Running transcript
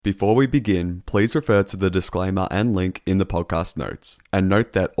Before we begin, please refer to the disclaimer and link in the podcast notes, and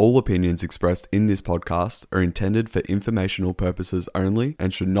note that all opinions expressed in this podcast are intended for informational purposes only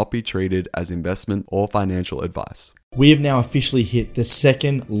and should not be treated as investment or financial advice. We have now officially hit the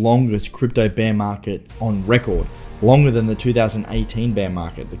second longest crypto bear market on record, longer than the 2018 bear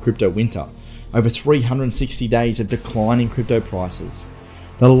market, the crypto winter. Over 360 days of declining crypto prices.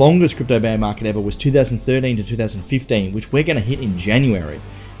 The longest crypto bear market ever was 2013 to 2015, which we're going to hit in January.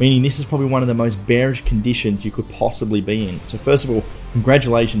 Meaning this is probably one of the most bearish conditions you could possibly be in. So first of all,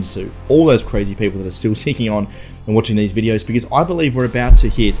 congratulations to all those crazy people that are still sticking on and watching these videos, because I believe we're about to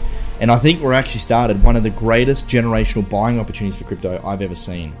hit, and I think we're actually started, one of the greatest generational buying opportunities for crypto I've ever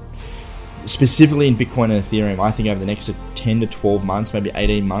seen. Specifically in Bitcoin and Ethereum, I think over the next 10 to 12 months, maybe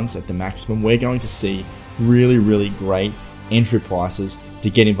 18 months at the maximum, we're going to see really, really great entry prices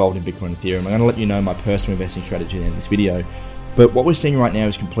to get involved in Bitcoin and Ethereum. I'm going to let you know my personal investing strategy in this video. But what we're seeing right now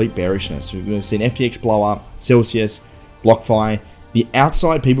is complete bearishness. We've seen FTX blow up, Celsius, BlockFi. The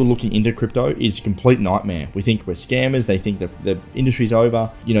outside people looking into crypto is a complete nightmare. We think we're scammers. They think that the industry's over.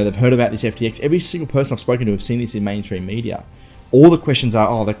 You know, they've heard about this FTX. Every single person I've spoken to have seen this in mainstream media. All the questions are,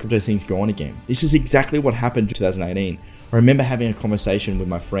 oh, that crypto thing's gone again. This is exactly what happened in 2018. I remember having a conversation with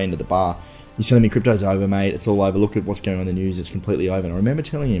my friend at the bar. He's telling me crypto's over, mate. It's all over. Look at what's going on in the news. It's completely over. And I remember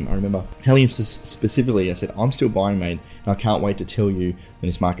telling him specifically, I said, I'm still buying, mate, and I can't wait to tell you when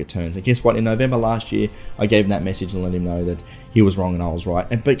this market turns. And guess what? In November last year, I gave him that message and let him know that he was wrong and I was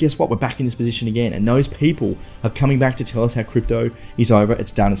right. But guess what? We're back in this position again. And those people are coming back to tell us how crypto is over.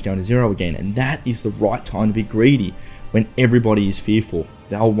 It's done. It's going to zero again. And that is the right time to be greedy when everybody is fearful.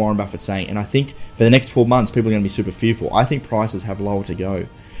 The old Warren Buffett saying. And I think for the next 12 months, people are going to be super fearful. I think prices have lower to go.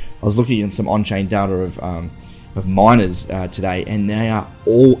 I was looking at some on-chain data of miners today, and they are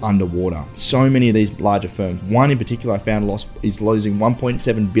all underwater. So many of these larger firms. One in particular I found is losing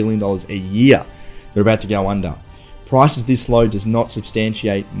 $1.7 billion a year. They're about to go under. Prices this low does not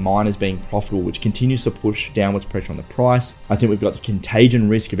substantiate miners being profitable, which continues to push downwards pressure on the price. I think we've got the contagion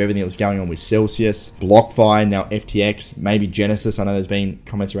risk of everything that was going on with Celsius, BlockFi, now FTX, maybe Genesis. I know there's been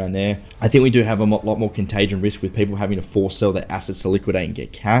comments around there. I think we do have a lot more contagion risk with people having to force sell their assets to liquidate and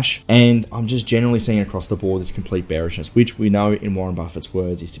get cash. And I'm just generally seeing across the board this complete bearishness, which we know in Warren Buffett's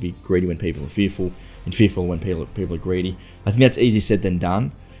words is to be greedy when people are fearful and fearful when people are greedy. I think that's easier said than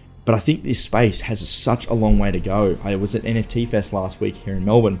done. But I think this space has such a long way to go. I was at NFT Fest last week here in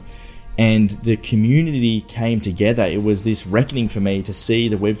Melbourne, and the community came together. It was this reckoning for me to see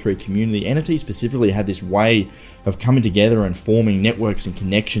the Web3 community. NFT specifically had this way of coming together and forming networks and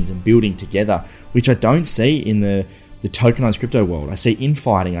connections and building together, which I don't see in the tokenized crypto world. I see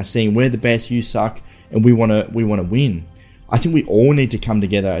infighting. I see we're the best, you suck, and we want to win. I think we all need to come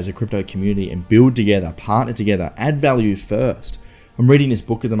together as a crypto community and build together, partner together, add value first. I'm reading this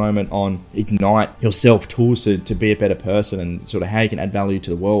book at the moment on Ignite Yourself, tools to be a better person and sort of how you can add value to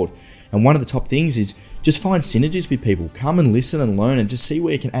the world. And one of the top things is just find synergies with people. Come and listen and learn and just see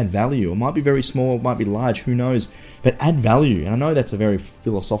where you can add value. It might be very small, it might be large, who knows? But add value. And I know that's a very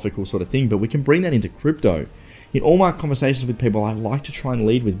philosophical sort of thing, but we can bring that into crypto. In all my conversations with people, I like to try and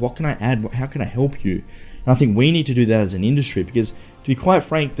lead with what can I add? How can I help you? And I think we need to do that as an industry because, to be quite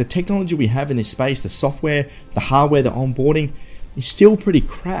frank, the technology we have in this space, the software, the hardware, the onboarding, is still pretty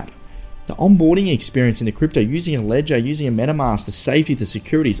crap. The onboarding experience into crypto, using a ledger, using a MetaMask, the safety, the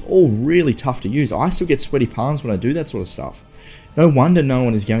security is all really tough to use. I still get sweaty palms when I do that sort of stuff. No wonder no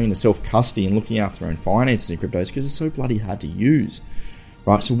one is going into self-custody and looking after their own finances in cryptos because it's so bloody hard to use.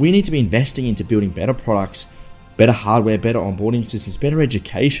 Right? So we need to be investing into building better products, better hardware, better onboarding systems, better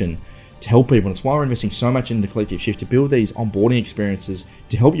education to help people. And it's why we're investing so much into Collective Shift to build these onboarding experiences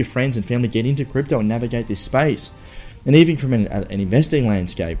to help your friends and family get into crypto and navigate this space. And even from an investing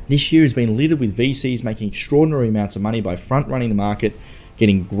landscape, this year has been littered with VCs making extraordinary amounts of money by front-running the market,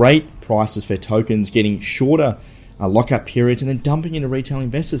 getting great prices for tokens, getting shorter lockup periods, and then dumping into retail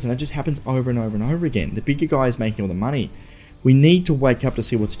investors. And it just happens over and over and over again. The bigger guy is making all the money. We need to wake up to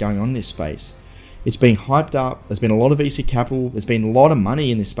see what's going on in this space. It's been hyped up. There's been a lot of VC capital. There's been a lot of money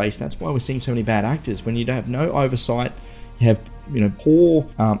in this space. And that's why we're seeing so many bad actors. When you have no oversight, you have poor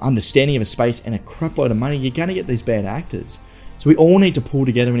understanding of a space and a crap load of money, you're going to get these bad actors. So we all need to pull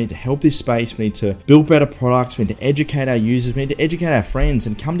together. We need to help this space. We need to build better products. We need to educate our users. We need to educate our friends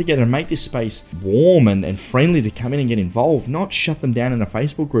and come together and make this space warm and friendly to come in and get involved, not shut them down in a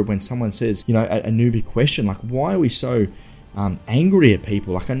Facebook group when someone says, a newbie question. Like, why are we so angry at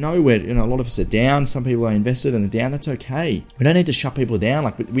people? Like, I know we're, a lot of us are down. Some people are invested and they're down. That's okay. We don't need to shut people down.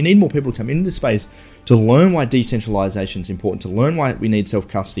 Like, we need more people to come into this space to learn why decentralization is important, to learn why we need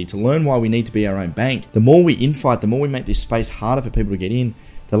self-custody, to learn why we need to be our own bank. The more we infight, the more we make this space harder for people to get in,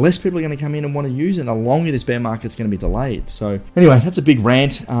 the less people are going to come in and want to use it, and the longer this bear market's going to be delayed. So anyway, that's a big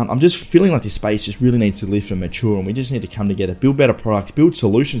rant. I'm just feeling like this space just really needs to lift and mature, and we just need to come together, build better products, build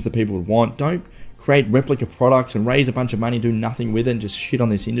solutions that people would want. Don't create replica products and raise a bunch of money, do nothing with it, and just shit on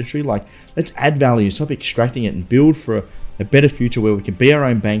this industry. Like, let's add value, stop extracting it, and build for a better future where we can be our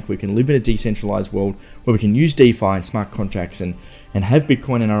own bank, we can live in a decentralized world, where we can use DeFi and smart contracts and have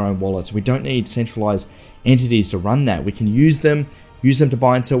Bitcoin in our own wallets. We don't need centralized entities to run that. We can use them to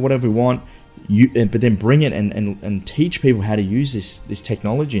buy and sell whatever we want, but then bring it and teach people how to use this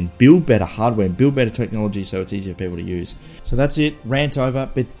technology and build better hardware and build better technology so it's easier for people to use. So that's it, rant over.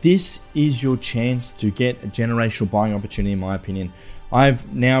 But this is your chance to get a generational buying opportunity, in my opinion.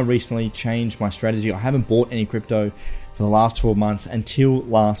 I've now recently changed my strategy. I haven't bought any crypto for the last 12 months until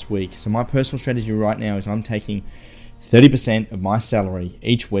last week. So my personal strategy right now is I'm taking 30% of my salary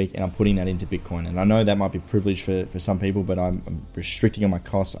each week and I'm putting that into Bitcoin. And I know that might be privileged for some people, but I'm restricting on my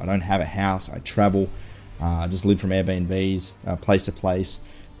costs. I don't have a house. I travel. I just live from Airbnbs, place to place.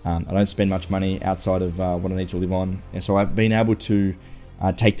 I don't spend much money outside of what I need to live on. And so I've been able to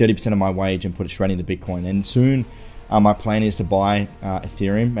take 30% of my wage and put it straight into Bitcoin. And soon my plan is to buy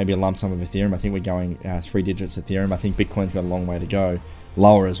Ethereum, maybe a lump sum of Ethereum. I think we're going 3 digits Ethereum. I think Bitcoin's got a long way to go,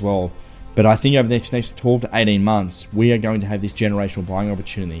 lower as well. But I think over the next 12 to 18 months, we are going to have this generational buying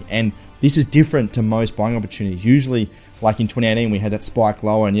opportunity. And this is different to most buying opportunities. Usually, like in 2018, we had that spike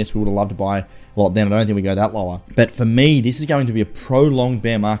lower, and yes, we would have loved to buy a lot then. I don't think we go that lower. But for me, this is going to be a prolonged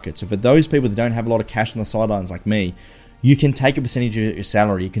bear market. So for those people that don't have a lot of cash on the sidelines like me, you can take a percentage of your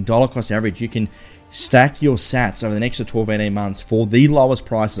salary. You can dollar cost average. You can stack your sats over the next 12, 18 months for the lowest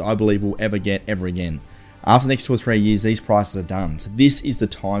prices I believe we'll ever get ever again. After the next 2 or 3 years, these prices are done. So this is the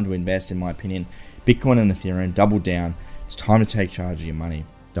time to invest, in my opinion. Bitcoin and Ethereum, double down. It's time to take charge of your money.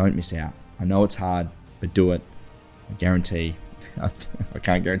 Don't miss out. I know it's hard, but do it. I guarantee. I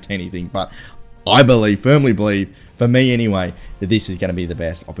can't guarantee anything, but I firmly believe, for me anyway, that this is going to be the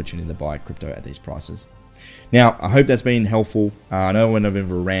best opportunity to buy crypto at these prices. Now, I hope that's been helpful. I know I went a bit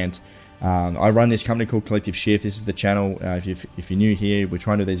of a rant. I run this company called Collective Shift. This is the channel. If you're new here, we're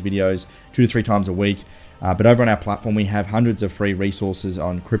trying to do these videos 2 to 3 times a week. But over on our platform, we have hundreds of free resources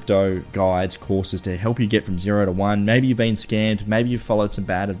on crypto, guides, courses to help you get from 0 to 1. Maybe you've been scammed. Maybe you've followed some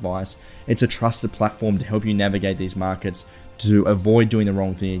bad advice. It's a trusted platform to help you navigate these markets, to avoid doing the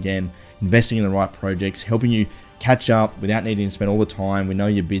wrong thing again, investing in the right projects, helping you catch up without needing to spend all the time. We know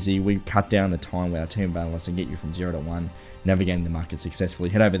you're busy. We cut down the time with our team of analysts and get you from 0 to 1, navigating the market successfully.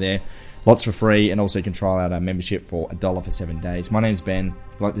 Head over there. Lots for free, and also you can try out our membership for $1 for 7 days. My name's Ben.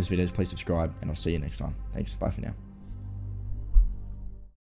 If you like this video, please subscribe, and I'll see you next time. Thanks. Bye for now.